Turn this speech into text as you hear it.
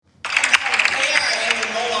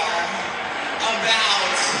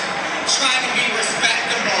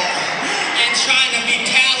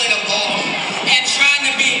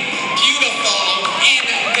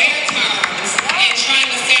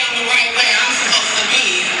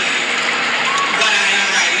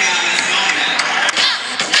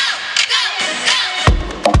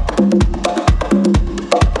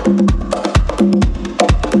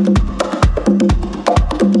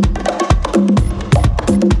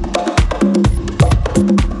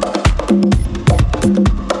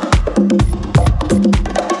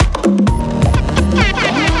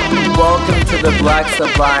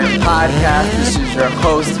Sublime Podcast. This is your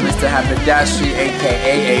host, Mr. Haberdashery,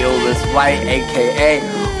 a.k.a. Aeolus White, a.k.a.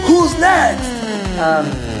 Who's Next?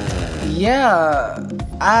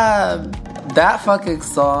 That fucking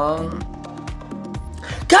song.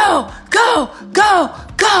 Go!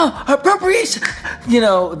 Appropriation!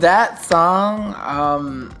 That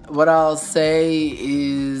song, what I'll say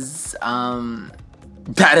is,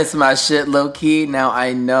 that is my shit, low-key. Now,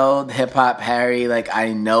 I know hip-hop Harry,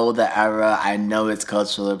 I know the era, I know it's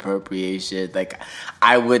cultural appropriation,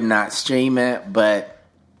 I would not stream it, but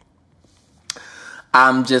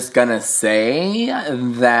I'm just gonna say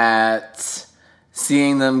that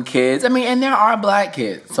seeing them kids, and there are black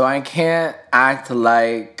kids, so I can't act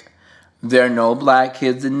like there are no black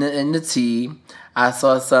kids in the tea. I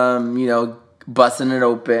saw some, busting it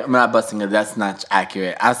open. I'm not busting it, that's not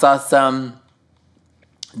accurate. I saw some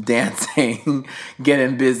dancing,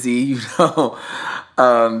 getting busy,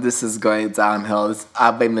 this is going downhill.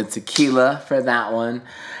 I blame the tequila for that one.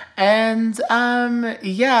 And,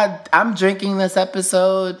 I'm drinking this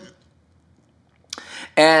episode.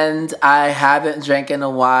 And I haven't drank in a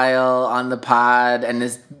while on the pod. And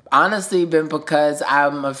it's honestly been because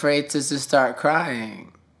I'm afraid to just start crying.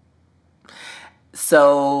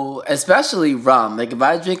 So, especially rum. If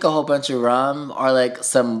I drink a whole bunch of rum or a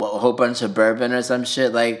whole bunch of bourbon or some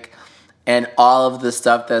shit, and all of the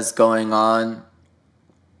stuff that's going on,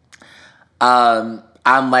 I'm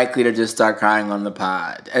likely to just start crying on the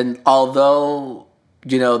pod. And although,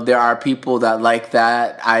 there are people that like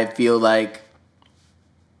that, I feel like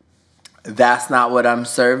that's not what I'm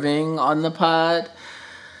serving on the pod.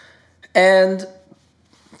 And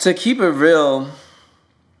to keep it real,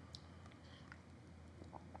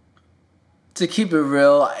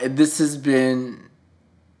 this has been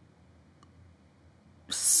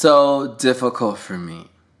so difficult for me.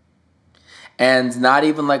 And not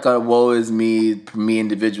even a woe is me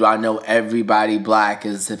individual. I know everybody black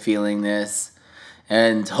is feeling this.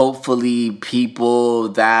 And hopefully people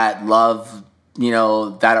that love,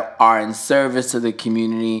 that are in service to the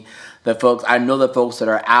community, I know the folks that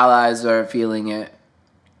are allies are feeling it.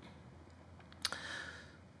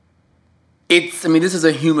 This is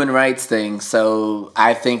a human rights thing, so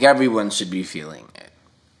I think everyone should be feeling it.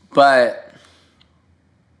 But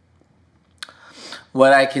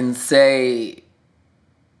what I can say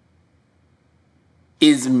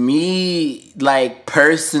is me,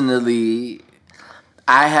 personally,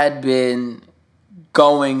 I had been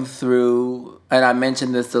going through, and I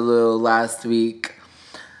mentioned this a little last week,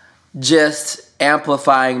 just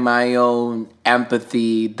amplifying my own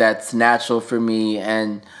empathy that's natural for me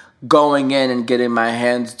and going in and getting my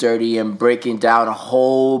hands dirty and breaking down a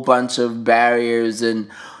whole bunch of barriers and,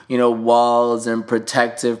 walls and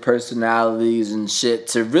protective personalities and shit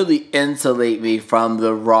to really insulate me from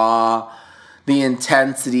the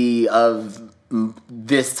intensity of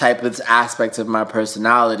this type of aspect of my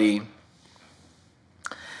personality.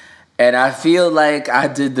 And I feel like I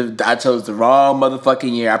chose the wrong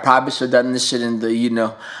motherfucking year. I probably should have done this shit in the,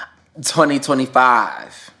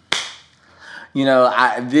 2025.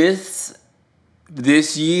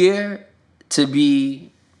 This year to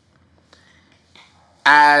be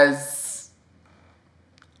as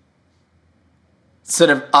sort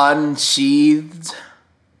of unsheathed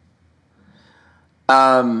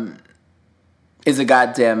is a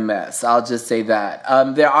goddamn mess. I'll just say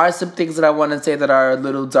that. There are some things that I want to say that are a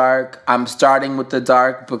little dark. I'm starting with the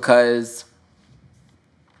dark because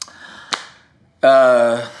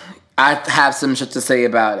I have some shit to say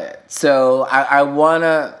about it. So I want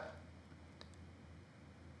to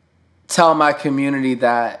tell my community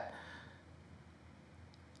that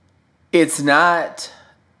it's not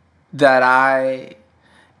that I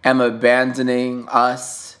am abandoning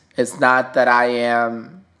us. It's not that I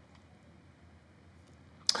am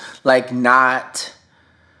it's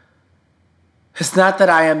not that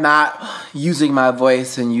I am not using my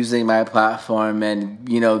voice and using my platform and,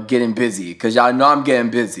 getting busy. Because y'all know I'm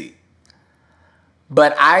getting busy.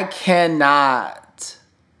 But I cannot,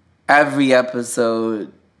 every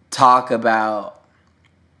episode, talk about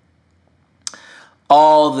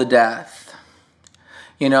all the death.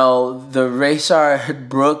 The Rayshard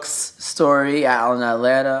Brooks story out in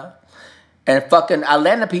Atlanta. And fucking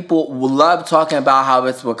Atlanta people love talking about how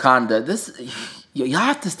it's Wakanda. Y'all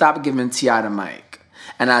have to stop giving T.I. the mic.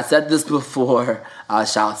 And I said this before, I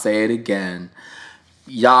shall say it again.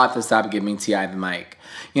 Y'all have to stop giving T.I. the mic.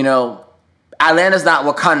 Atlanta's not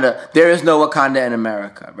Wakanda. There is no Wakanda in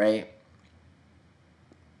America, right?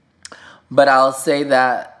 But I'll say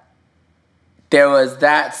that there was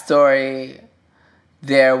that story.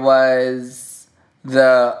 There was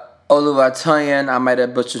the Oluwatoyin, I might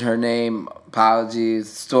have butchered her name, apologies,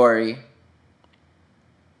 story.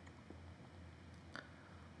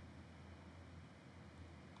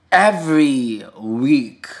 Every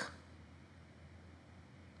week,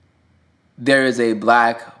 there is a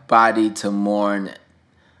black body to mourn,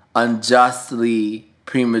 unjustly,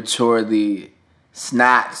 prematurely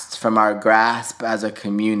snatched from our grasp as a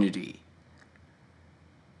community.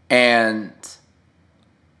 And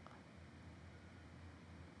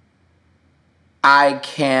I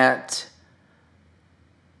can't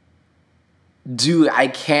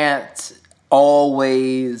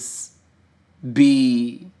always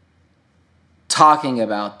be talking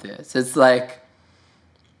about this. It's like,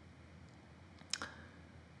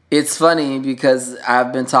 it's funny because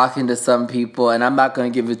I've been talking to some people, and I'm not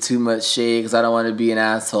going to give it too much shade because I don't want to be an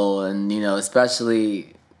asshole, and,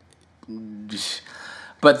 especially,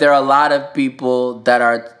 but there are a lot of people that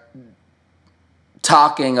are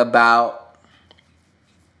talking about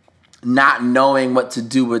not knowing what to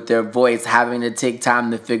do with their voice, having to take time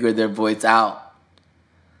to figure their voice out.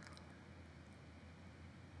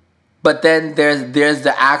 But then there's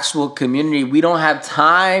the actual community. We don't have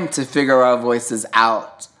time to figure our voices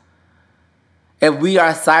out. If we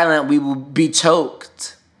are silent, we will be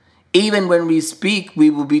choked. Even when we speak, we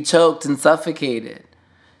will be choked and suffocated.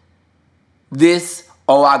 I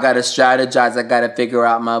gotta strategize, I gotta figure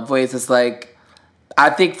out my voice. It's like, I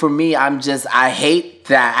think for me, I hate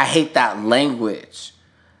that. I hate that language.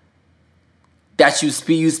 That you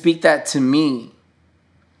speak that to me.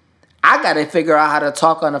 I gotta figure out how to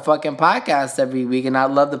talk on a fucking podcast every week, and I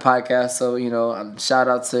love the podcast, so, shout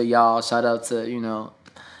out to y'all, shout out to,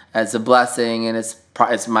 it's a blessing, and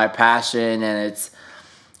it's my passion, and it's,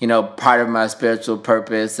 part of my spiritual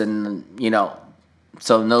purpose, and,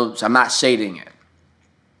 so no, I'm not shading it.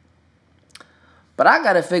 But I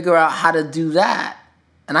got to figure out how to do that.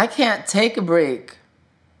 And I can't take a break.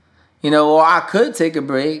 Or I could take a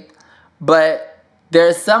break. But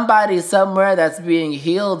there's somebody somewhere that's being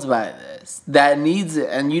healed by this, that needs it.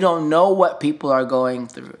 And you don't know what people are going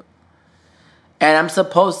through. And I'm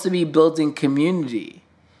supposed to be building community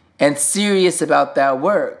and serious about that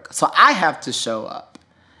work. So I have to show up.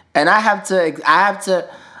 And I have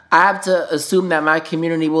to assume that my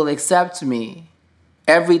community will accept me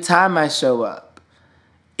every time I show up.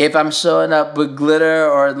 If I'm showing up with glitter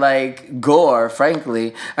or like gore,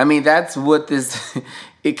 frankly, that's what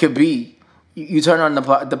it could be. You turn on the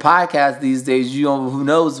podcast these days, who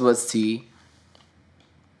knows what's tea.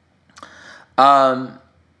 So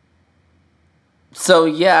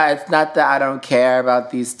yeah, it's not that I don't care about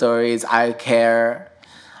these stories. I care.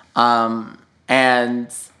 And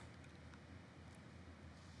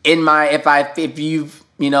if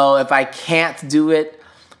I can't do it,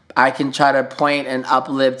 I can try to point and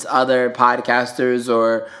uplift other podcasters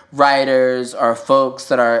or writers or folks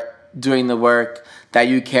that are doing the work that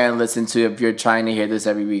you can listen to if you're trying to hear this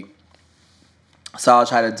every week. So I'll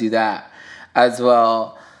try to do that as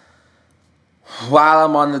well. While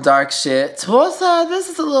I'm on the dark shit, this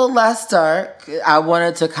is a little less dark. I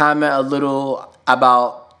wanted to comment a little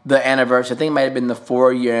about the anniversary. I think it might have been the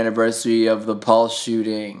 4-year anniversary of the Pulse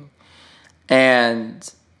shooting.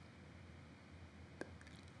 And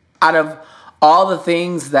out of all the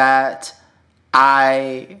things that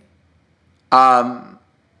I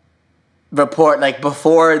report, like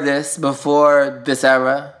before this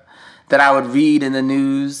era, that I would read in the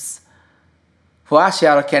news. Well, actually,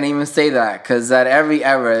 I can't even say that, because at every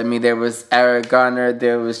era, there was Eric Garner,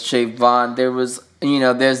 there was Trayvon, there was,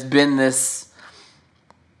 there's been this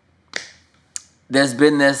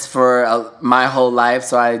for my whole life,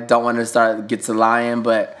 so I don't want to get to lying,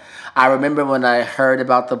 but I remember when I heard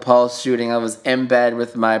about the Pulse shooting, I was in bed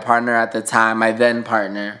with my partner at the time, my then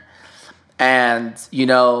partner. And,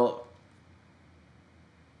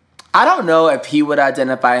 I don't know if he would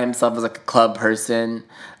identify himself as like a club person.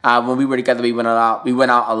 When we were together, we went out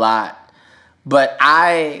a lot. But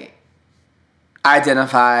I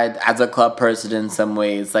identified as a club person in some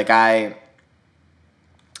ways. Like, I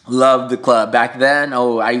loved the club. Back then,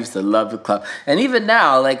 I used to love the club. And even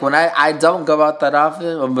now, like when I don't go out that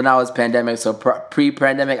often, when I was pandemic, so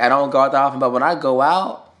pre-pandemic, I don't go out that often, but when I go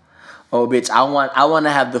out, bitch, I want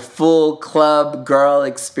to have the full club girl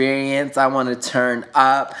experience. I want to turn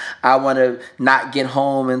up. I want to not get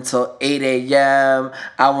home until 8 a.m.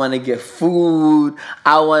 I want to get food.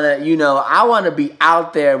 I want to be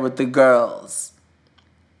out there with the girls.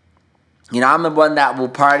 I'm the one that will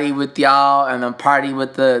party with y'all and then party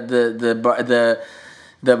with the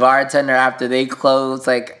bartender after they close.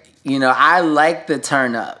 Like, I like the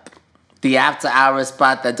turn up, the after hour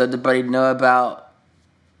spot that everybody know about.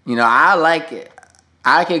 I like it.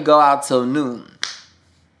 I could go out till noon.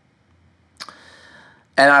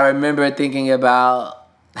 And I remember thinking about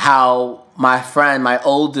how my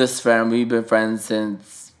oldest friend, we've been friends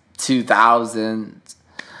since 2000,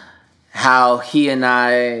 how he and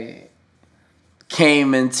I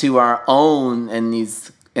came into our own in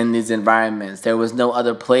these environments. There was no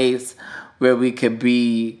other place where we could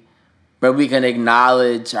be, where we can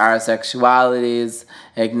acknowledge our sexualities,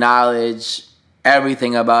 acknowledge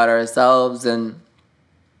everything about ourselves. And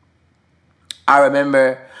I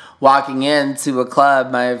remember walking into a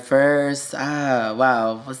club, my first,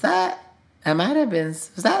 was that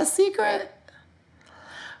a secret?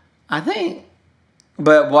 I think.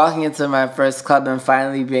 But walking into my first club and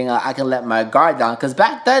finally being like, I can let my guard down. Because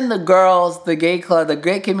back then the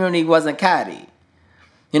gay community wasn't catty.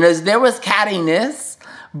 There was cattiness,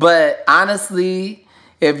 but honestly,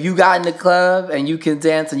 if you got in the club and you can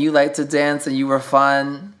dance and you like to dance and you were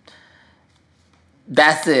fun,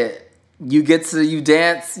 that's it. You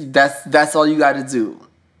dance, that's all you got to do.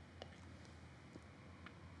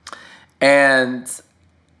 And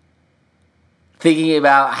thinking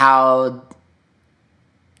about how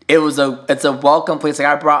it's a welcome place. Like,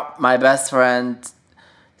 I brought my best friend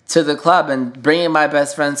to the club, and bringing my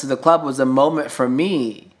best friend to the club was a moment for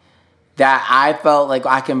me that I felt like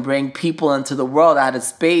I can bring people into the world. I had a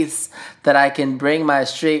space that I can bring my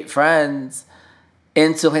straight friends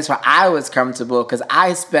into a place where I was comfortable, because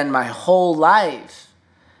I spend my whole life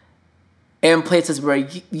in places where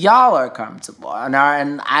y'all are comfortable.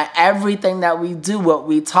 Everything that we do, what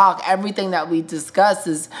we talk, everything that we discuss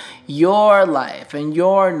is your life and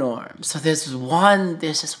your norms. So there's just one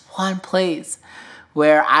place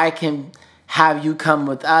where I can have you come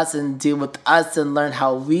with us and deal with us and learn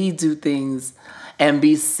how we do things and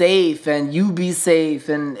be safe, and you be safe,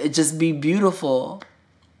 and it just be beautiful.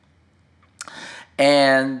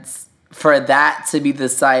 And for that to be the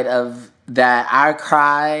site of that, I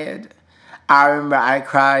cried. I remember I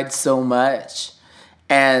cried so much.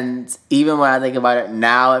 And even when I think about it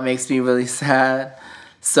now, it makes me really sad.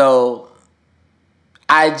 So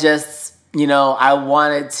I just, I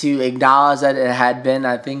wanted to acknowledge that it had been,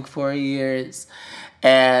 I think, 4 years.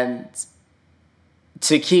 And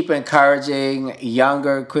to keep encouraging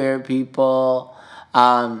younger queer people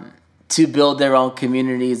to build their own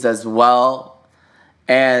communities as well.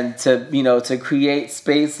 And to create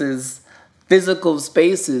spaces, physical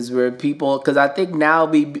spaces where people, because I think now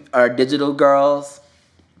we are digital girls,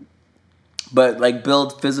 but like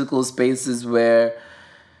build physical spaces where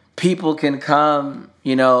people can come,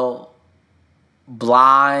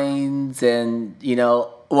 blind and,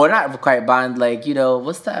 well, not quite blind, like,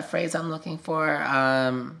 what's that phrase I'm looking for?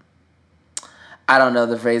 I don't know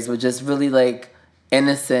the phrase, but just really like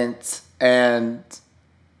innocent and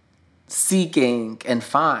seeking and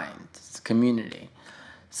find community.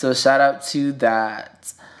 So shout out to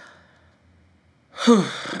that.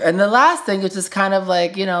 And the last thing is just kind of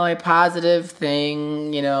like, a positive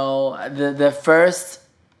thing. The first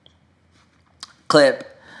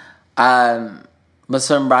clip was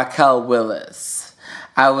from Raquel Willis.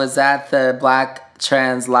 I was at the Black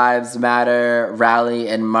Trans Lives Matter rally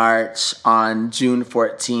and march on June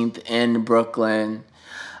 14th in Brooklyn.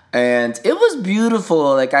 And it was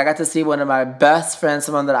beautiful. Like, I got to see one of my best friends,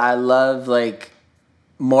 someone that I love, like,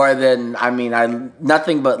 more than,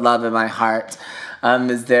 nothing but love in my heart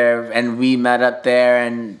is there. And we met up there,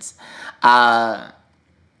 and I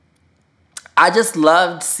just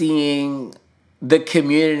loved seeing the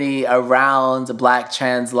community around Black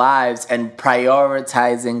trans lives and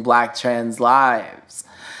prioritizing Black trans lives.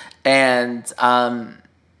 And,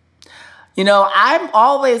 I'm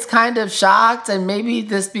always kind of shocked, and maybe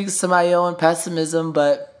this speaks to my own pessimism,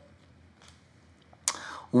 but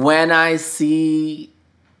when I see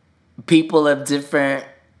people of different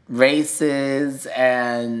races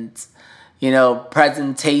and,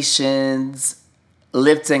 presentations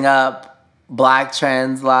lifting up Black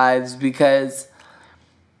trans lives, because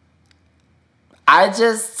I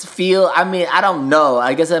just feel, I don't know.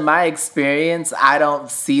 I guess in my experience, I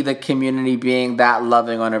don't see the community being that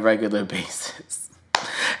loving on a regular basis.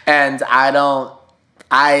 And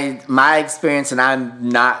my experience, and I'm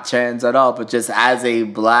not trans at all, but just as a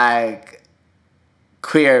Black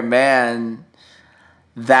queer man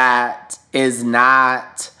that is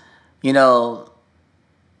not,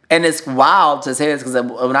 and it's wild to say this because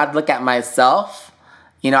when I look at myself,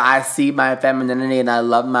 I see my femininity and I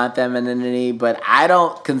love my femininity, but I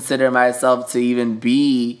don't consider myself to even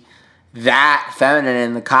be that feminine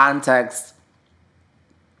in the context.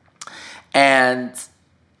 And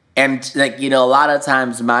And like, you know, a lot of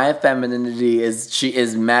times my femininity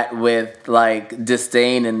is met with like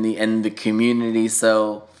disdain in the community.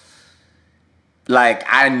 So like,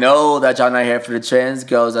 I know that y'all not here for the trans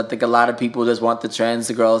girls. I think a lot of people just want the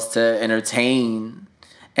trans girls to entertain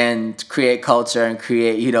and create culture and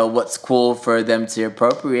create, you know, what's cool for them to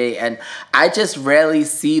appropriate. And I just rarely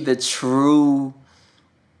see the true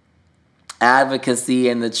advocacy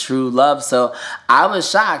and the true love. So I was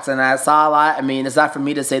shocked, and I saw a lot. I mean, it's not for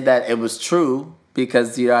me to say that it was true,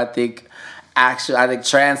 because, you know, I think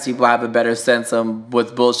trans people have a better sense of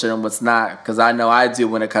what's bullshit and what's not, because I know I do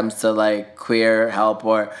when it comes to like queer help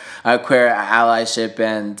or queer allyship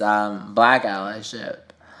and black allyship.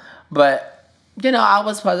 But, you know, I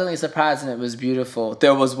was pleasantly surprised, and it was beautiful.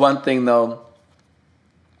 There was one thing though,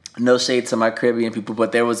 no shade to my Caribbean people,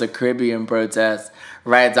 but there was a Caribbean protest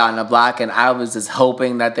right down the block, and I was just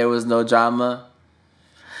hoping that there was no drama.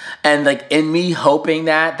 And like, in me hoping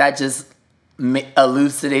that just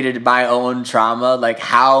elucidated my own trauma, like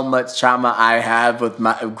how much trauma I have with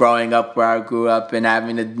my growing up where I grew up and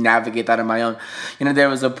having to navigate that on my own. You know, there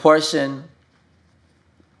was a portion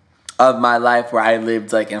of my life where I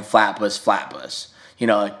lived like in Flatbush, you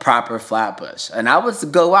know, like proper Flatbush. And I was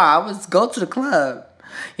go to the club,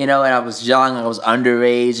 you know, and I was young, I was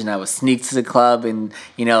underage, and I would sneak to the club. And,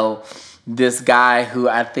 you know, this guy who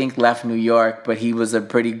I think left New York, but he was a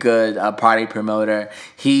pretty good party promoter.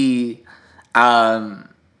 I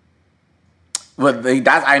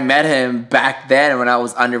met him back then when I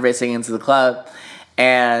was underage into the club.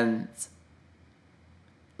 And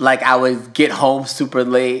like, I would get home super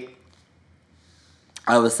late.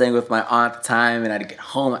 I was staying with my aunt at the time, and I'd get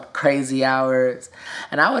home at crazy hours.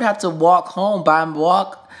 And I would have to walk,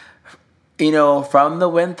 you know, from the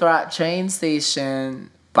Winthrop train station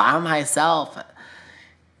by myself,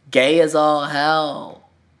 gay as all hell.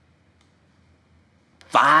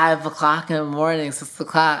 5 o'clock in the morning, 6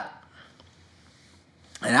 o'clock.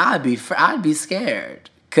 And I'd be scared,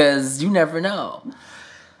 because you never know.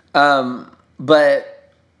 But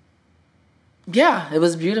yeah, it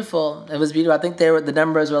was beautiful. It was beautiful. I think the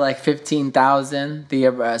numbers were like 15,000.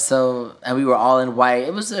 And we were all in white.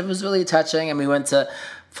 It was really touching. And we went to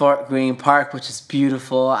Fort Greene Park, which is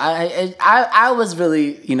beautiful. I was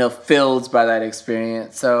really, you know, filled by that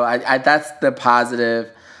experience. So I that's the positive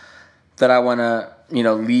that I want to, you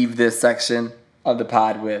know, leave this section of the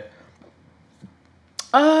pod with.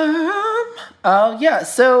 Yeah.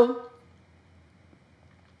 So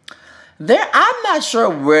I'm not sure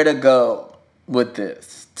where to go with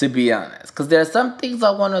this, to be honest, because there's some things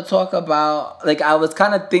I want to talk about. Like, I was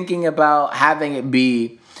kind of thinking about having it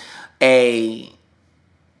be a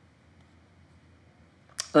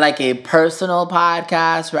personal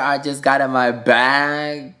podcast where I just got in my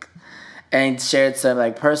bag and shared some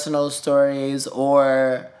like personal stories,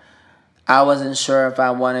 or I wasn't sure if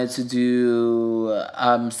I wanted to do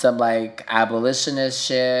some like abolitionist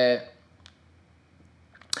shit.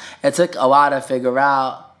 It took a while to figure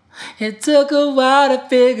out. You to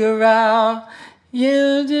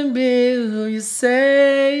be who you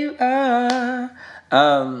say you are.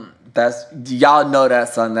 That's, y'all know that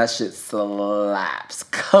song. That shit slaps.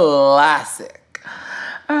 Classic.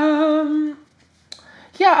 Yeah,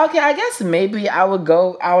 okay, I guess maybe I would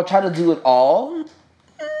try to do it all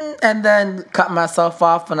and then cut myself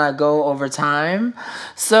off when I go over time.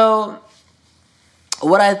 So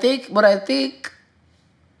what I think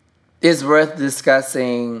is worth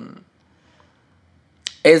discussing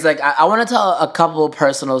is like, I want to tell a couple of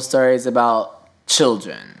personal stories about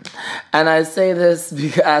children. And I say this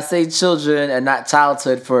because I say children and not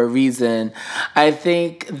childhood for a reason. I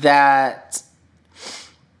think that,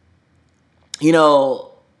 you know,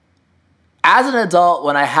 as an adult,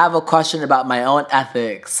 when I have a question about my own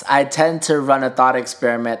ethics, I tend to run a thought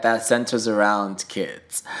experiment that centers around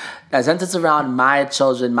kids. That centers around my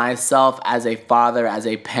children, myself as a father, as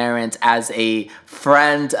a parent, as a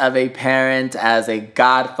friend of a parent, as a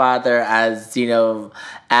godfather, as, you know,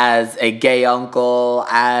 as a gay uncle,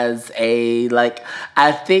 as a, like,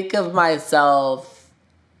 I think of myself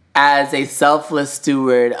as a selfless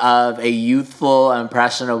steward of a youthful,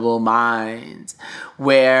 impressionable mind,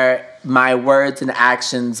 where my words and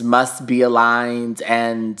actions must be aligned,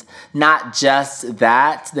 and not just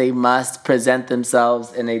that, they must present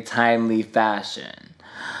themselves in a timely fashion.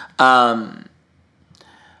 And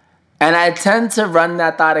I tend to run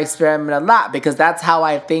that thought experiment a lot, because that's how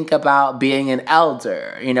I think about being an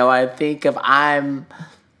elder. You know, I think if my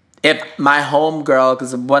homegirl,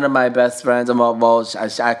 because one of my best friends,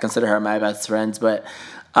 I consider her my best friend, but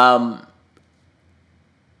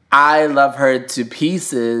I love her to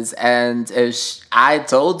pieces, and I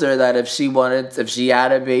told her that if she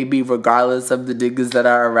had a baby, regardless of the niggas that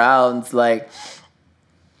are around, like,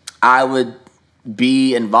 I would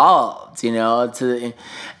be involved, and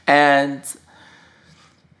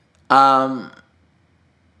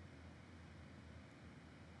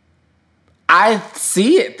I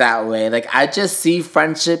see it that way. Like, I just see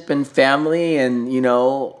friendship and family, and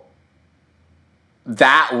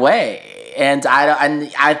that way. And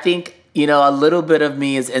I think, a little bit of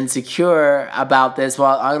me is insecure about this.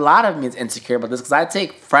 Well, a lot of me is insecure about this because I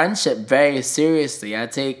take friendship very seriously. I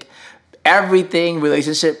take everything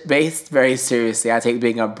relationship based very seriously. I take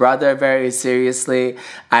being a brother very seriously.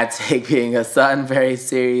 I take being a son very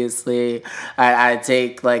seriously. I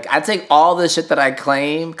take all the shit that I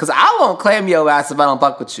claim, because I won't claim your ass if I don't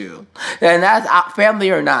fuck with you, and that's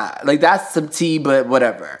family or not. Like, that's some tea, but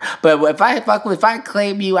whatever. But if I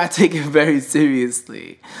claim you, I take it very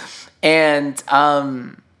seriously, and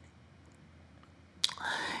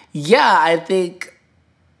yeah, I think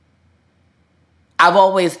I've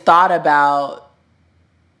always thought about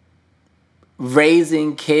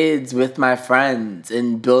raising kids with my friends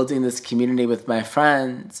and building this community with my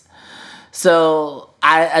friends. So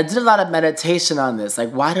I did a lot of meditation on this.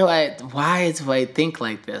 Like, why do I think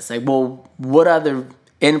like this? Like, well, what are the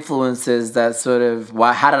influences that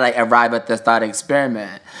how did I arrive at this thought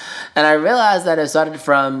experiment? And I realized that it started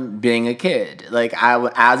from being a kid. Like,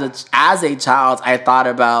 as a child, I thought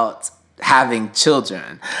about having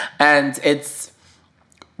children. And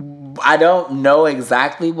I don't know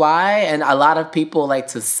exactly why, and a lot of people like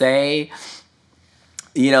to say,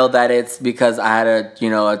 that it's because I had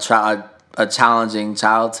a challenging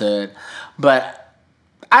childhood, but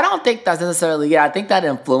I don't think that's necessarily it. I think that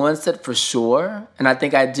influenced it for sure, and I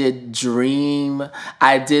think I did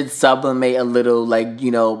sublimate a little, like,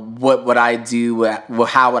 what would I do,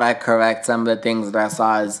 how would I correct some of the things that I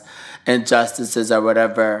saw as injustices or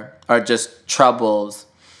whatever, or just troubles.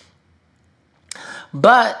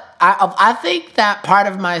 But I think that part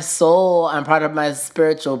of my soul and part of my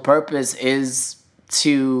spiritual purpose is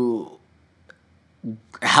to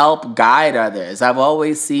help guide others. I've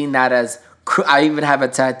always seen that I even have a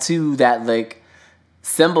tattoo that, like,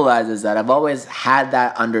 symbolizes that. I've always had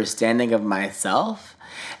that understanding of myself.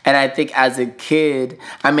 And I think as a kid,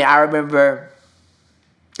 I remember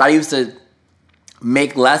I used to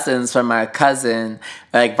make lessons from my cousin,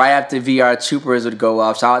 like, right after VR Troopers would go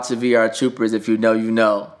off. Shout out to VR Troopers, if you know, you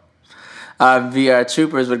know. VR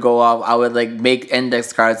Troopers would go off. I would, like, make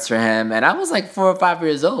index cards for him, and I was like 4 or 5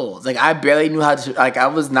 years old. Like, I barely knew how to. Like, I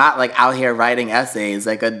was not, like, out here writing essays.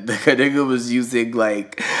 Like, a nigga was using,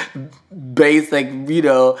 like, basic,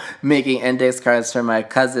 making index cards for my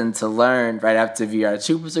cousin to learn right after VR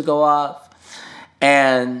Troopers would go off,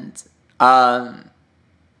 and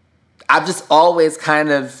I've just always kind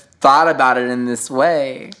of thought about it in this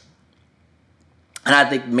way. And I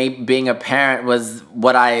think maybe being a parent was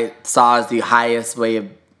what I saw as the highest way of,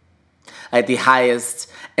 like, the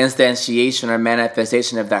highest instantiation or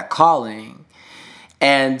manifestation of that calling.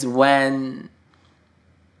 And when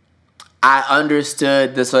I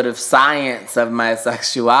understood the sort of science of my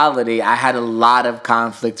sexuality, I had a lot of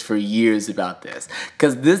conflict for years about this.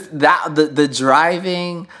 Because the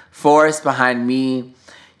driving force behind me,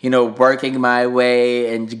 working my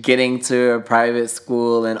way and getting to a private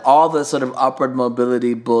school and all the sort of upward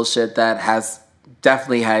mobility bullshit that has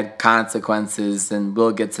definitely had consequences, and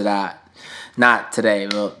we'll get to that. Not today,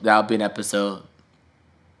 that'll be an episode.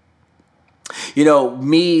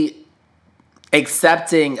 Me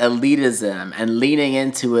accepting elitism and leaning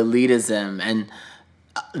into elitism, and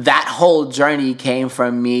that whole journey came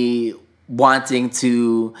from me wanting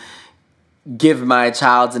to give my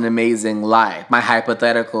child an amazing life, my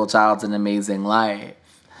hypothetical child an amazing life.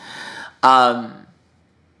 And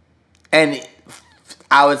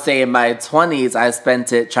I would say in my 20s, I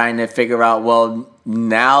spent it trying to figure out, well,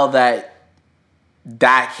 now that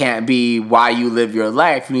can't be why you live your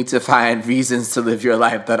life, you need to find reasons to live your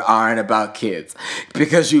life that aren't about kids,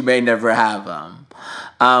 because you may never have them.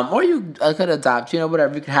 Or you could adopt,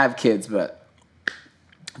 whatever, you can have kids, but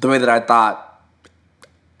the way that I thought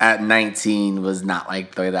at 19 was not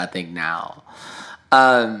like the way that I think now.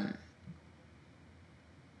 And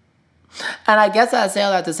I guess I say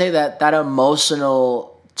all that to say that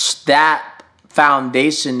emotional, that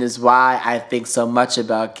foundation is why I think so much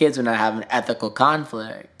about kids when I have an ethical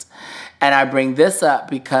conflict. And I bring this up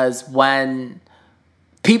because when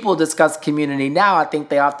people discuss community now, I think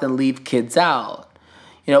they often leave kids out.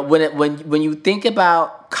 When you think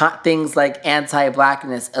about things like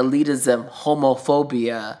anti-blackness, elitism,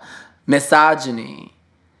 homophobia, misogyny,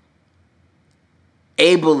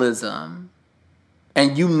 ableism,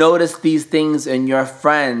 and you notice these things in your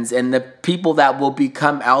friends and the people that will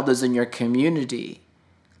become elders in your community,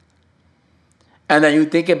 and then you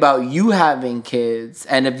think about you having kids,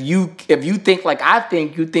 and if you think like I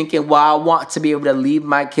think, you're thinking, well, I want to be able to leave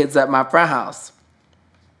my kids at my friend's house.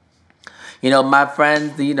 My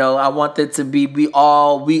friends, I want it to be,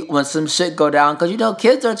 when some shit go down, because,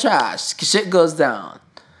 kids are trash. Shit goes down.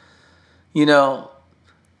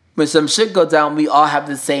 When some shit goes down, we all have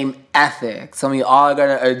the same ethics, and we all are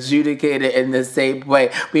going to adjudicate it in the same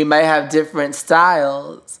way. We might have different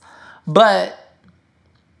styles, but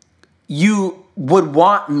you would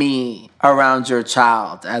want me around your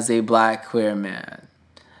child as a Black queer man.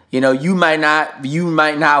 You might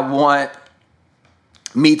not want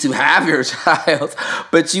me to have your child,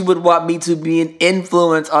 but you would want me to be an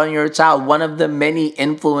influence on your child. One of the many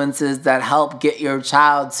influences that help get your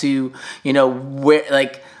child to,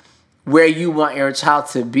 where you want your child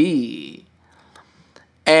to be.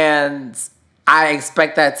 And I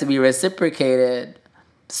expect that to be reciprocated.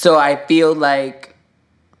 So I feel like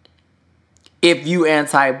if you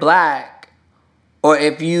anti-Black, or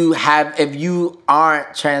if you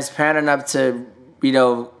aren't transparent enough to,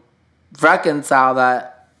 reconcile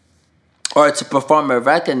that, or to perform a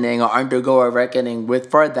reckoning or undergo a reckoning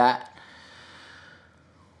for that,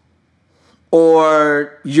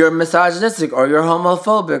 or you're misogynistic, or you're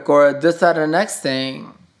homophobic, or this, that, or next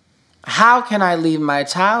thing, how can I leave my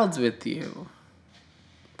child with you?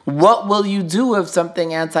 What will you do if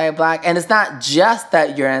something anti-Black? And it's not just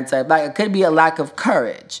that you're anti-Black. It could be a lack of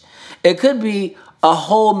courage. It could be a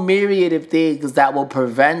whole myriad of things that will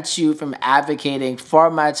prevent you from advocating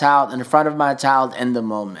for my child, in front of my child, in the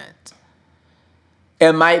moment.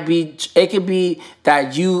 It could be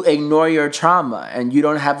that you ignore your trauma and you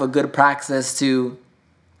don't have a good practice to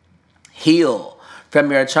heal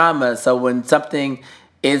from your trauma. So when something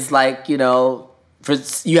is like, you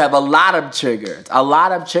have a lot of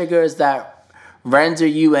triggers that render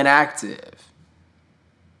you inactive.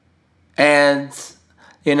 And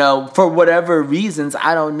for whatever reasons,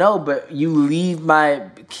 I don't know, but you leave my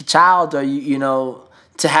child, or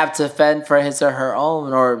to have to fend for his or her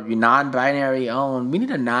own, or non-binary own. We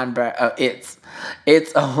need a non-binary, it's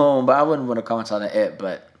own, but I wouldn't want to call my child an it,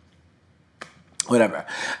 but whatever.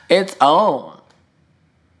 It's own.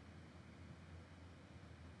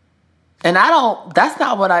 And that's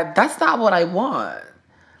not what I want.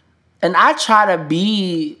 And I try to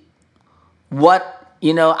be what,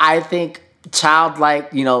 I think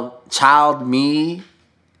childlike, child me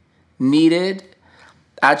needed.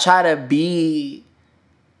 I try to be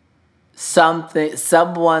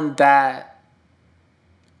someone that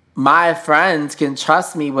my friends can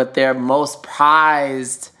trust me with their most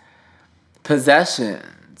prized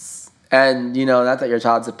possessions. And, not that your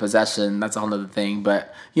child's a possession, that's a whole other thing,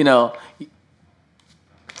 but,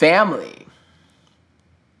 family.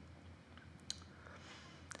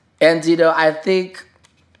 And, I think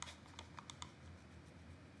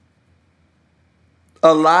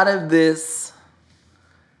a lot of this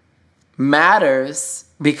matters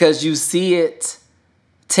because you see it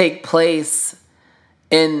take place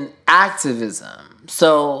in activism.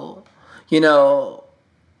 So,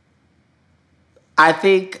 I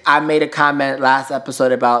think I made a comment last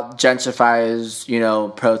episode about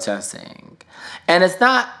gentrifiers, protesting. And it's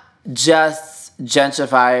not just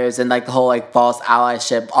gentrifiers and the whole false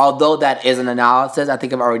allyship, although that is an analysis. I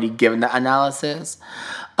think I've already given that analysis.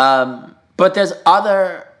 But there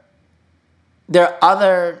are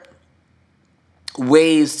other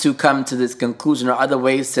ways to come to this conclusion, or other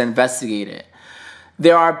ways to investigate it.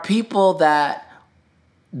 There are people that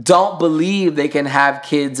don't believe they can have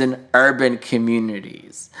kids in urban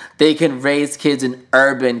communities. They can raise kids in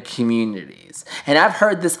urban communities. And I've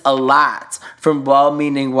heard this a lot from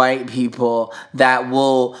well-meaning white people that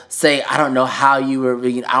will say, I don't know how you were, I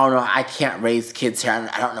don't know, I can't raise kids here.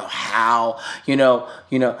 I don't know how, you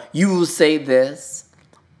will say this,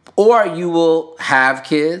 or you will have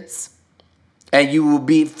kids and you will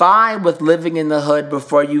be fine with living in the hood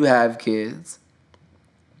before you have kids.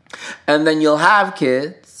 And then you'll have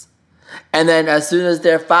kids. And then as soon as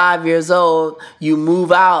they're 5 years old, you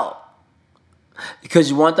move out because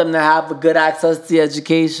you want them to have a good access to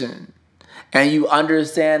education. And you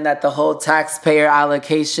understand that the whole taxpayer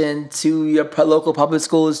allocation to your local public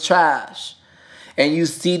school is trash. And you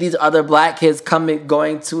see these other black kids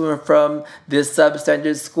going to and from this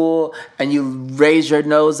substandard school, and you raise your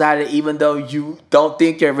nose at it even though you don't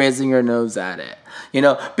think you're raising your nose at it.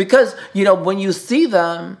 Because, when you see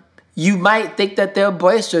them, You might think that they're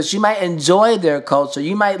boisterous. You might enjoy their culture.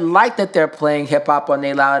 You might like that they're playing hip hop on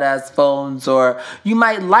their loud ass phones, or you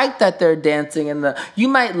might like that they're dancing you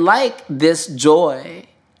might like this joy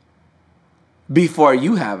before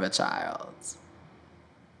you have a child.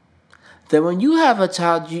 Then when you have a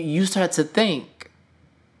child, you start to think,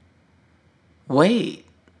 wait,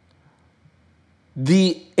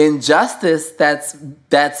 the injustice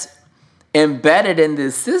that's embedded in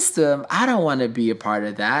this system, I don't want to be a part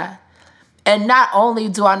of that. And not only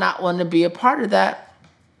do I not want to be a part of that,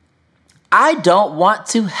 I don't want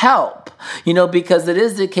to help. Because it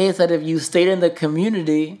is the case that if you stayed in the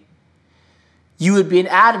community, you would be an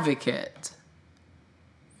advocate.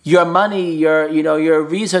 Your money, your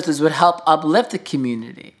resources would help uplift the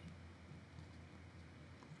community.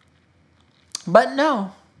 But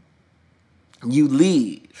no, you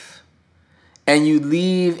leave. And you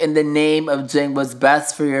leave in the name of doing what's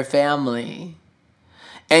best for your family.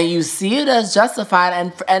 And you see it as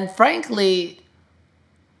justified. And frankly,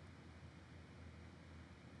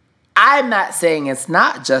 I'm not saying it's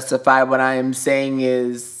not justified. What I am saying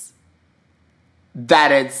is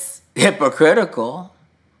that it's hypocritical.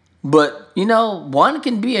 But, one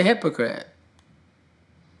can be a hypocrite.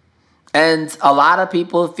 And a lot of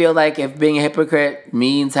people feel like if being a hypocrite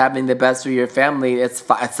means having the best for your family, it's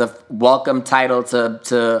a welcome title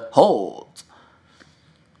to hold.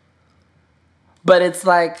 But it's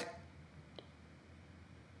like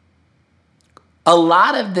a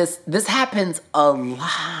lot of this happens a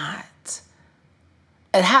lot.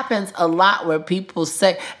 It happens a lot where people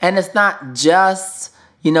say, and it's not just,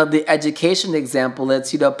 the education example.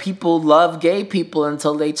 It's, people love gay people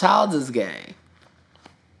until their child is gay.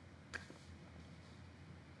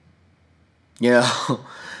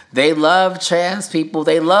 They love trans people.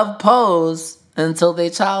 They love pose until their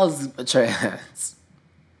child's trans.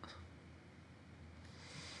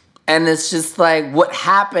 And it's just like, what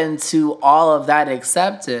happened to all of that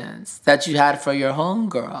acceptance that you had for your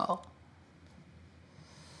homegirl?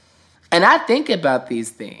 And I think about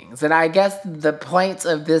these things. And I guess the point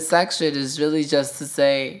of this section is really just to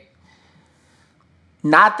say,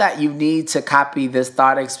 not that you need to copy this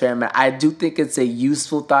thought experiment. I do think it's a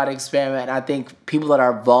useful thought experiment. I think people that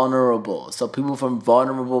are vulnerable, so people from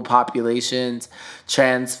vulnerable populations,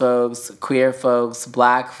 trans folks, queer folks,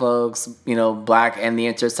 black folks, black and the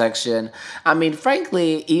intersection. I mean,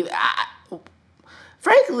 frankly,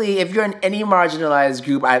 if you're in any marginalized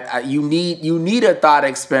group, you need a thought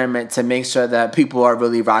experiment to make sure that people are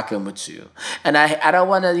really rocking with you. And I don't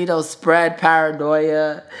want to, spread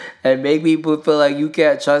paranoia and make people feel like you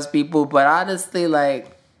can't trust people. But honestly,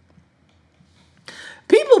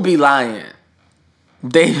 people be lying.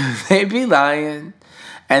 They be lying.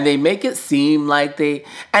 And they make it seem like and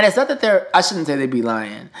it's not that I shouldn't say they be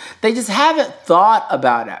lying. They just haven't thought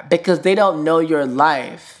about it because they don't know your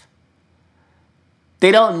life.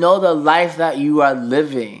 They don't know the life that you are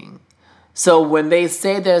living. So when they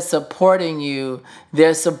say they're supporting you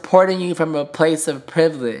from a place of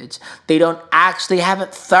privilege. They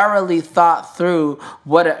haven't thoroughly thought through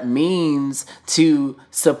what it means to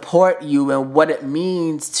support you and what it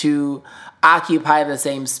means to occupy the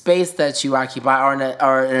same space that you occupy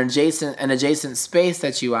or an adjacent space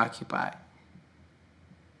that you occupy.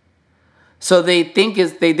 So they think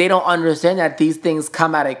they don't understand that these things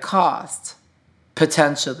come at a cost.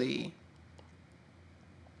 Potentially.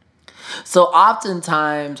 So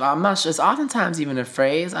oftentimes, I'm not sure, is oftentimes even a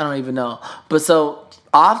phrase? I don't even know. But so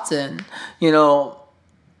often, a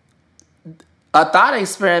thought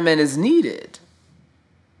experiment is needed.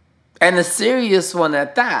 And a serious one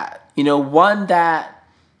at that. One that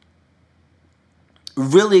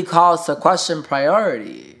really calls to question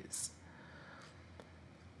priorities.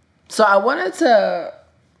 So I wanted to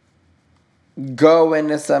go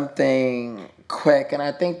into something quick, and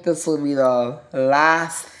I think this will be the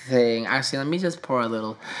last thing. Actually, let me just pour a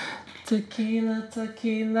little tequila.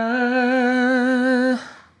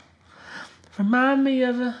 Remind me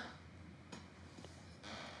of a...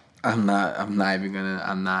 I'm not,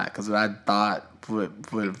 because what I thought would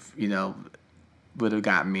have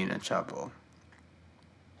gotten me into trouble.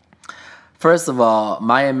 First of all,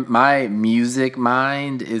 my music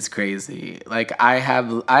mind is crazy. I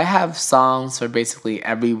have songs for basically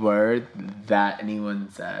every word that anyone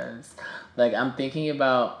says. I'm thinking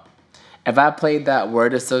about if I played that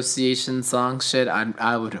word association song shit,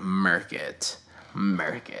 I would murk it.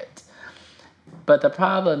 But the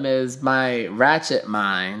problem is my ratchet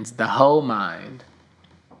mind, the hoe mind,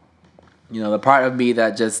 the part of me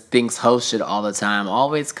that just thinks hoe shit all the time,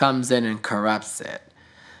 always comes in and corrupts it.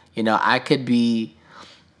 I can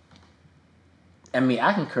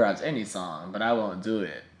corrupt any song, but I won't do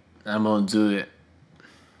it. I'm gonna do it.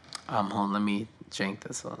 Hold on, let me drink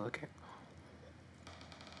this one. Okay.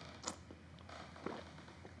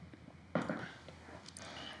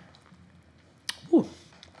 Ooh.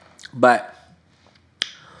 But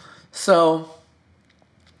so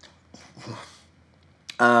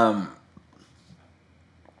I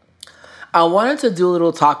wanted to do a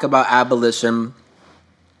little talk about abolition.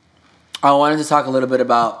 I wanted to talk a little bit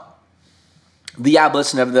about the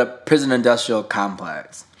abolition of the prison industrial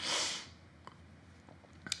complex.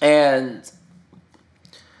 And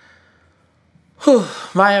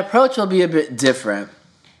my approach will be a bit different.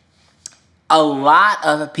 A lot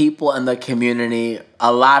of people in the community,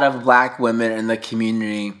 a lot of Black women in the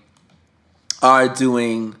community are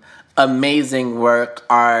doing amazing work,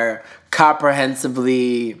 are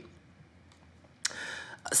comprehensively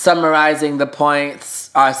summarizing the points,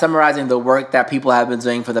 summarizing the work that people have been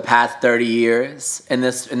doing for the past 30 years in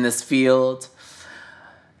this field.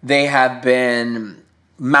 They have been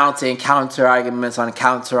mounting counter-arguments on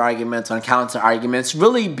counter-arguments on counter-arguments,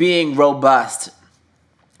 really being robust,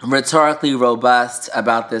 rhetorically robust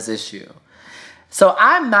about this issue. So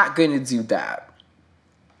I'm not going to do that.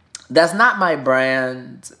 That's not my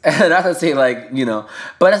brand. Not to say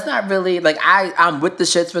but it's not really, I'm with the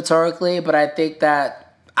shits rhetorically, but I think that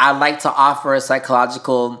I like to offer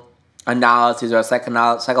psychological analyses or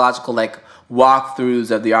psychological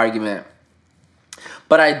walkthroughs of the argument.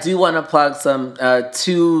 But I do want to plug some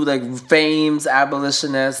two famed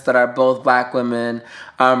abolitionists that are both Black women,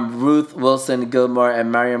 Ruth Wilson Gilmore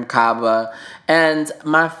and Miriam Kaba. And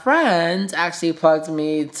my friend actually plugged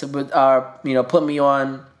me to put me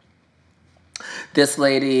on this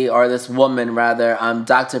lady, or this woman rather,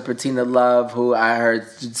 Dr. Patina Love, who I heard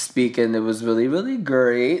speak, and it was really, really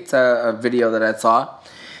great, a video that I saw.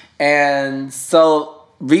 And so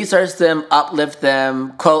research them, uplift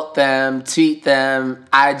them, quote them, tweet them,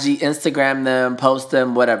 IG, Instagram them, post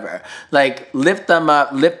them, whatever. Lift them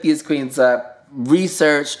up, lift these queens up,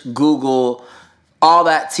 research, Google, all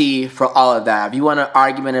that tea for all of that. If you want an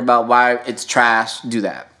argument about why it's trash, do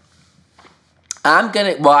that. While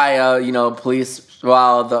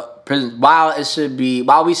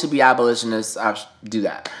we should be abolitionists, I should do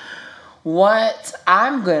that. What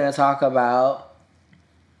I'm going to talk about,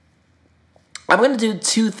 I'm going to do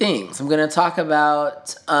two things. I'm going to talk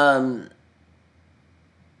about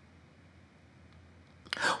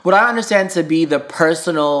what I understand to be a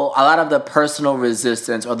lot of the personal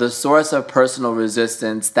resistance, or the source of personal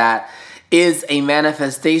resistance that is a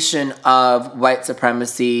manifestation of white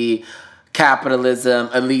supremacy, capitalism,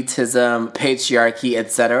 elitism, patriarchy,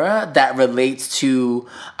 etc., that relates to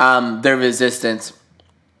their resistance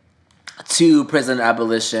to prison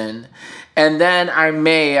abolition. And then I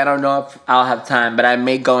don't know if I'll have time, but I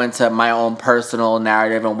may go into my own personal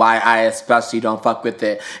narrative and why I especially don't fuck with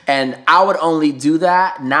it. And I would only do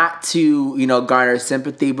that not to, garner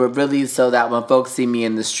sympathy, but really so that when folks see me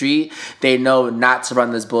in the street, they know not to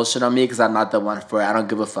run this bullshit on me, because I'm not the one for it. I don't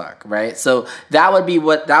give a fuck, right? So that would be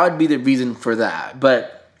the reason for that.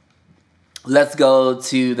 But let's go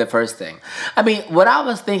to the first thing. What I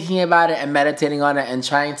was thinking about it and meditating on it and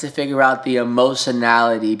trying to figure out the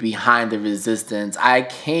emotionality behind the resistance, I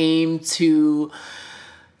came to,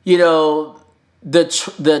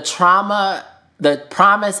 the trauma, the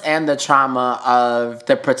promise and the trauma of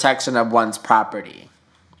the protection of one's property.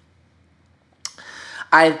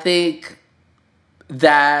 I think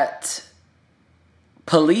that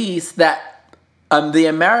the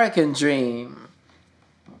American dream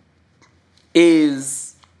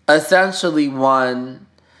is essentially one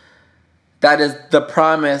that is the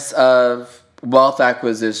promise of wealth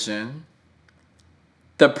acquisition,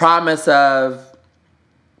 the promise of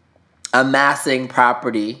amassing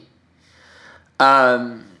property,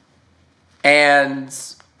 and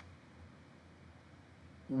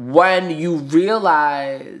when you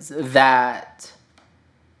realize that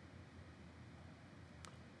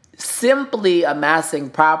simply amassing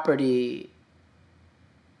property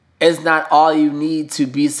is not all you need to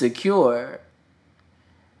be secure,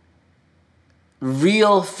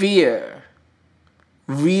 real fear,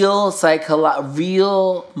 real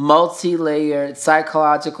multi-layered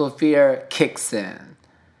psychological fear kicks in.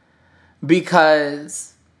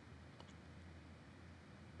 Because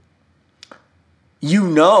you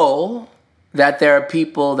know that there are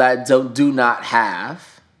people that do not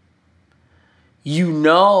have. You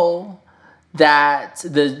know that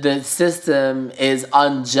the system is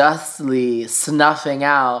unjustly snuffing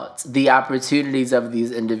out the opportunities of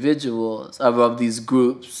these individuals, of these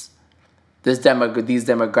groups, these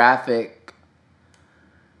demographic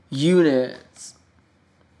units.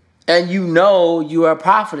 And you know you are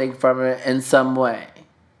profiting from it in some way.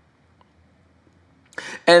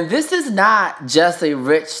 And this is not just a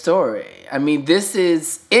rich story. I mean, this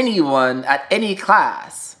is anyone at any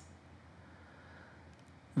class.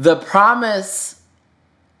 The promise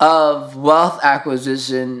of wealth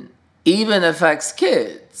acquisition even affects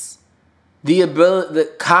kids. The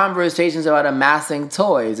conversations about amassing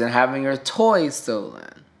toys and having your toys stolen.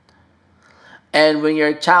 And when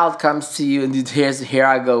your child comes to you and here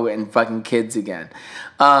I go and fucking kids again.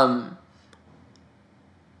 You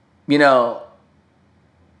know,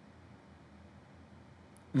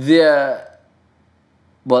 well,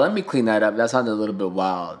 let me clean that up. That sounded a little bit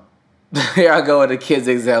wild. Here I go with a kid's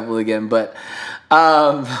example again. But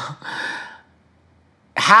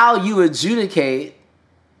how you adjudicate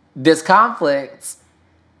this conflict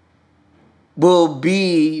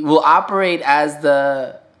will operate as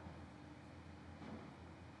the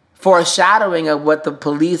foreshadowing of what the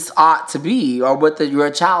police ought to be, or what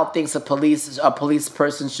your child thinks a police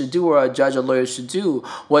person should do, or a judge or lawyer should do,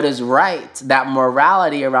 what is right, that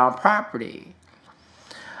morality around property.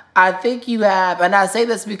 I think you have, and I say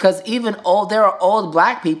this because there are old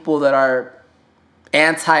black people that are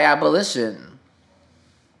anti-abolition.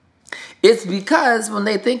 It's because when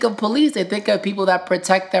they think of police, they think of people that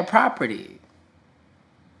protect their property,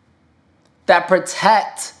 that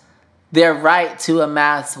protect their right to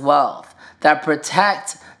amass wealth, that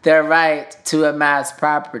protect their right to amass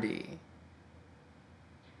property.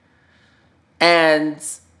 And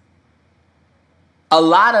a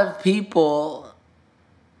lot of people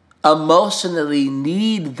emotionally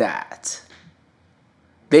need that.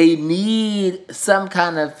 They need some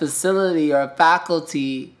kind of facility or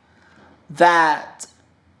faculty that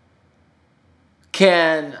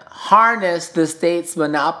can harness the state's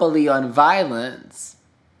monopoly on violence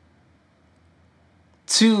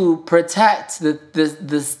to protect the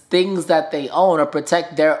things that they own, or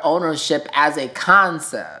protect their ownership as a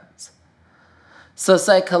concept. So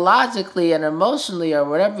psychologically and emotionally, or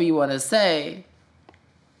whatever you want to say,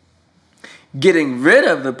 getting rid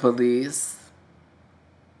of the police,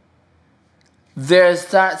 there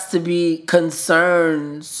starts to be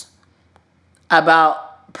concerns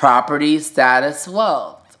about property, status,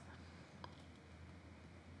 wealth.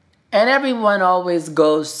 And everyone always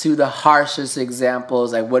goes to the harshest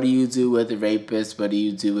examples, like what do you do with rapists? What do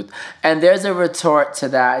you do with... And there's a retort to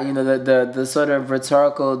that. You know, the sort of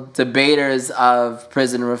rhetorical debaters of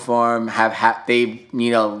prison reform they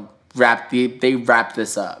wrap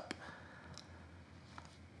this up.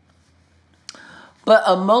 But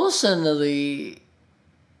emotionally,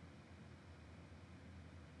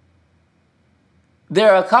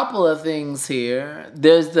 there are a couple of things here.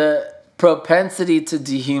 There's the propensity to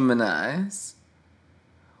dehumanize,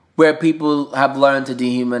 where people have learned to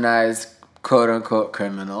dehumanize quote-unquote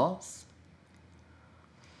criminals.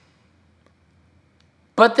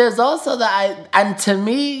 But there's also and to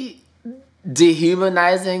me,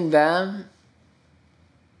 dehumanizing them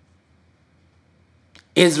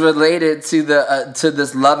is related to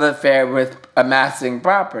this love affair with amassing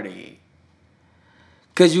property.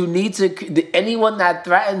 Because you need anyone that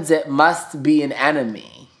threatens it must be an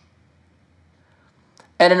enemy.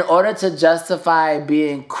 And in order to justify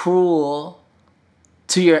being cruel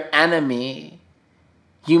to your enemy,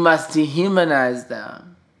 you must dehumanize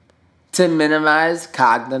them to minimize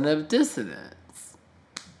cognitive dissonance.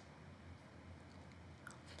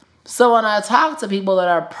 So when I talk to people that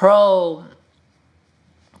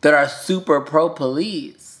are super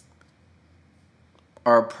pro-police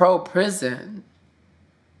or pro-prison,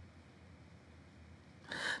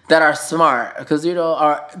 that are smart, because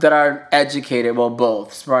that are educated, well,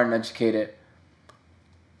 both smart and educated,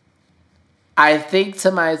 I think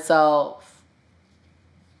to myself,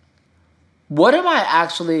 what am I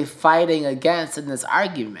actually fighting against in this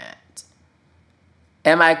argument?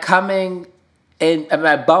 Am I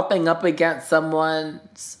bumping up against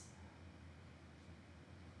someone's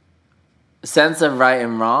sense of right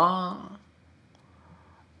and wrong?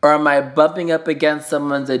 Or am I bumping up against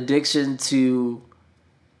someone's addiction to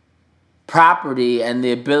property and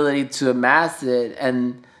the ability to amass it,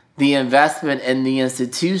 and the investment in the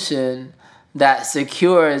institution that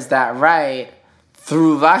secures that right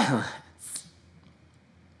through violence?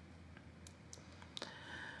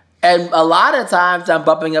 And a lot of times I'm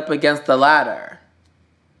bumping up against the latter.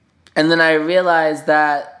 And then I realize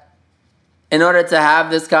that in order to have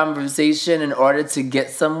this conversation, in order to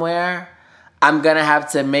get somewhere, I'm going to have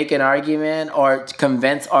to make an argument or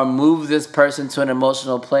convince or move this person to an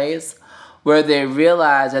emotional place where they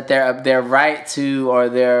realize that their right to, or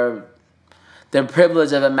their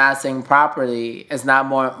privilege of amassing property is not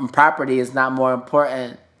more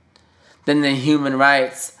important than the human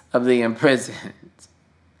rights of the imprisoned.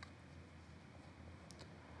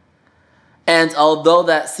 And although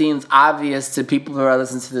that seems obvious to people who are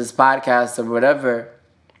listening to this podcast or whatever,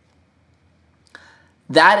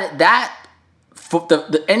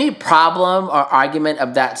 any problem or argument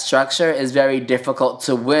of that structure is very difficult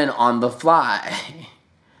to win on the fly.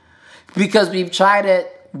 Because we've tried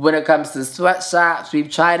it when it comes to sweatshops, we've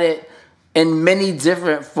tried it in many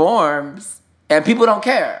different forms, and people don't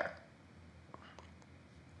care.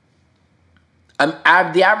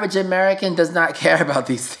 The average American does not care about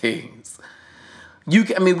these things.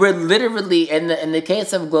 We're literally, in the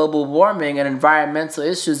case of global warming and environmental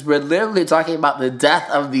issues, we're literally talking about the death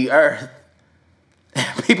of the earth.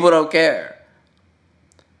 People don't care.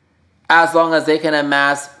 As long as they can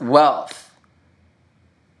amass wealth.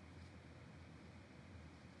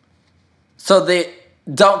 So they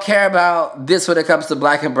don't care about this when it comes to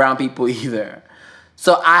black and brown people either.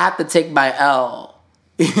 So I have to take my L,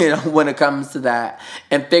 when it comes to that,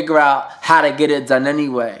 and figure out how to get it done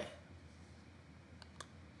anyway.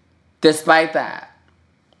 Despite that.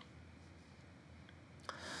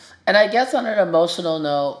 And I guess on an emotional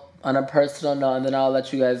note, on a personal note, and then I'll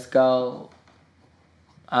let you guys go.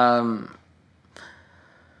 I've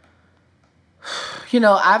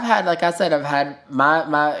had, like I said,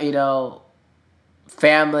 my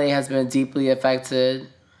family has been deeply affected.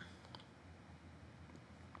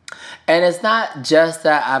 And it's not just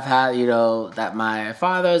that I've had, that my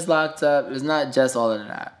father is locked up. It's not just all of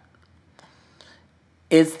that.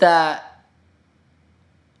 It's that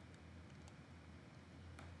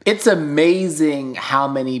it's amazing how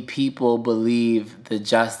many people believe the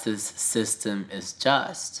justice system is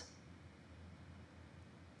just.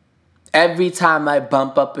 Every time I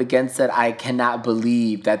bump up against it, I cannot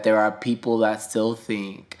believe that there are people that still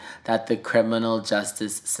think that the criminal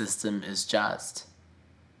justice system is just.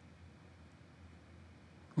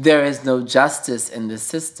 There is no justice in the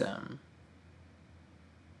system.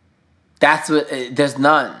 There's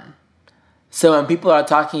none. So when people are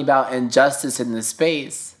talking about injustice in the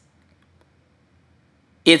space,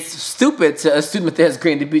 it's stupid to assume that there's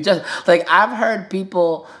going to be justice. Like, I've heard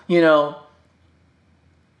people,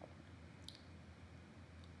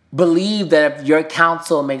 believe that if your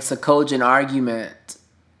counsel makes a cogent argument,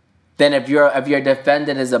 then if your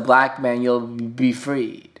defendant is a black man, you'll be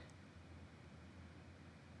freed.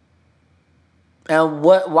 And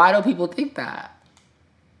why do people think that?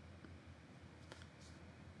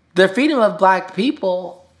 The freedom of black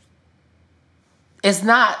people is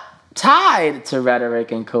not tied to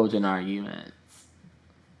rhetoric and cogent arguments.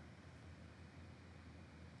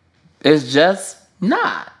 It's just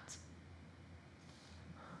not.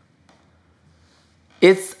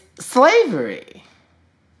 It's slavery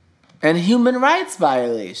and human rights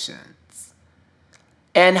violations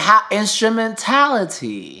and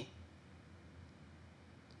instrumentality,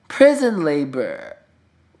 prison labor,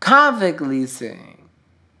 convict leasing.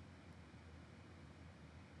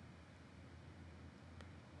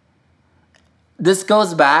 This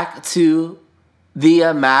goes back to the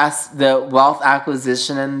wealth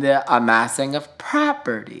acquisition and the amassing of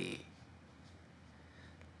property.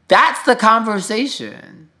 That's the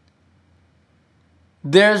conversation.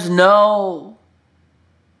 There's no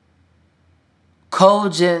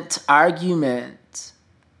cogent argument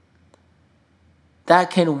that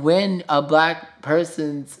can win a black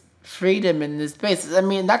person's freedom in this space.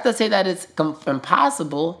 Not to say that it's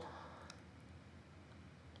impossible,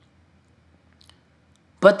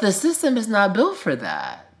 but the system is not built for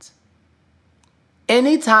that.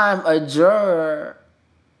 Anytime a jury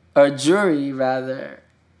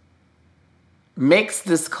makes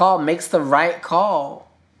the right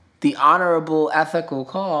call, the honorable, ethical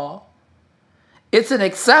call, it's an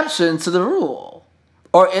exception to the rule.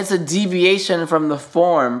 Or it's a deviation from the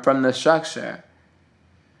form, from the structure.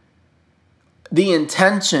 The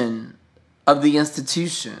intention of the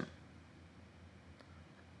institution.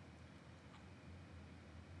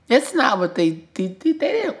 It's not what they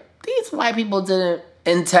didn't. These white people didn't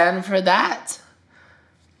intend for that.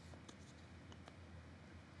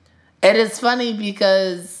 And it's funny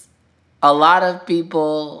because a lot of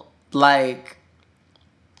people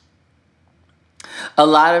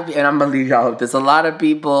and I'm gonna leave y'all with this. A lot of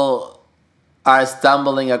people are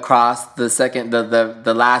stumbling across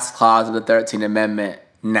the last clause of the 13th Amendment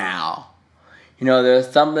now. They're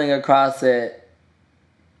stumbling across it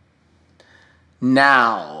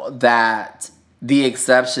now that the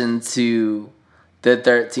exception to the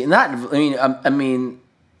 13th,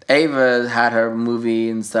 Ava had her movie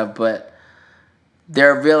and stuff, but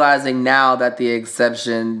they're realizing now that the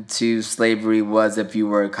exception to slavery was if you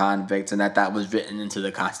were a convict, and that was written into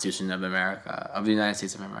the Constitution of America, of the United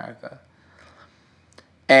States of America.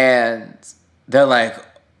 And they're like,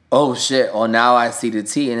 oh shit, oh now I see the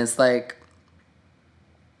T. And it's like,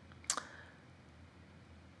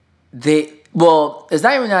 it's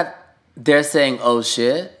not even that they're saying oh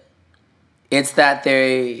shit. It's that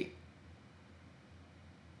they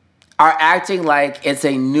are acting like it's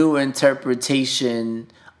a new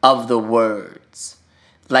interpretation of the words.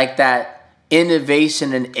 Like that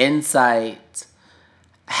innovation and insight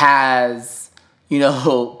has,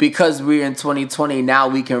 because we're in 2020, now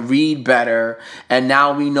we can read better, and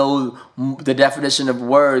now we know the definition of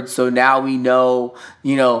words, so now we know,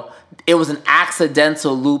 it was an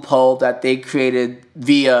accidental loophole that they created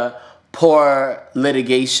via poor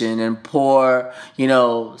litigation and poor,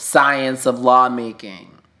 science of lawmaking.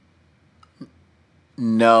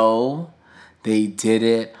 No, they did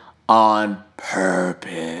it on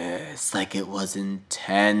purpose, like it was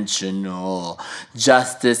intentional.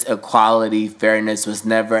 Justice, equality, fairness was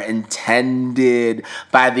never intended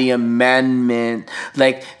by the amendment.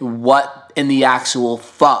 Like, what in the actual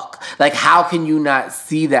fuck? Like, how can you not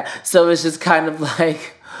see that? So it's just kind of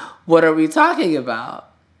like, what are we talking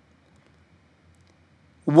about?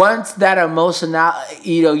 Once that emotional,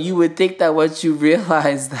 you would think that once you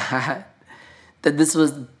realize that this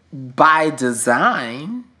was by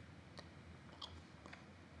design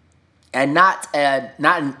and not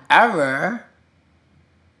an error,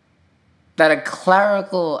 that a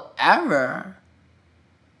clerical error,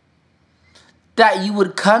 that you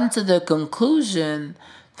would come to the conclusion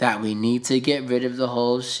that we need to get rid of the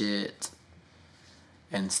whole shit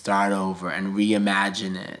and start over and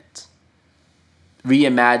reimagine it.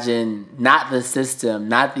 Reimagine not the system,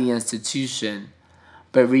 not the institution,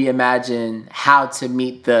 but reimagine how to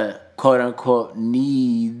meet the quote-unquote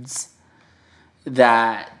needs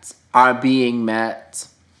that are being met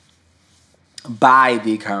by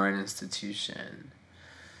the current institution.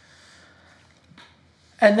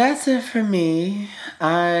 And that's it for me.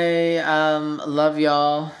 I love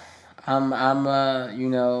y'all. I'm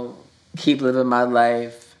keep living my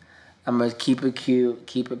life. I'm gonna keep it cute,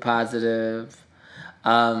 keep it positive.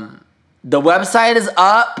 The website is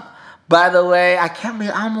up. By the way, I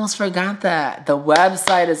almost forgot that. The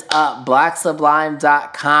website is up.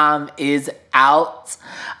 BlackSublime.com is out.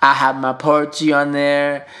 I have my poetry on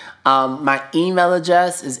there. My email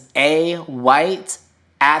address is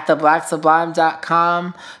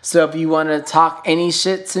awhite@theblacksublime.com. So if you want to talk any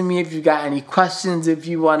shit to me, if you got any questions, if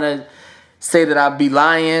you want to say that I'll be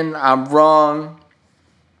lying, I'm wrong,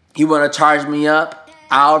 you want to charge me up,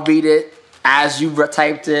 I'll read it as you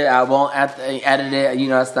typed it. I won't edit it.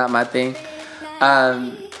 That's not my thing.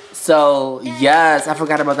 So, yes, I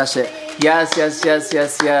forgot about that shit. Yes.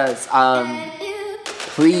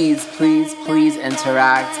 Please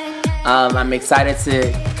interact. I'm excited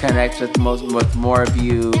to connect with more of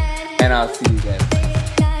you, and I'll see you guys.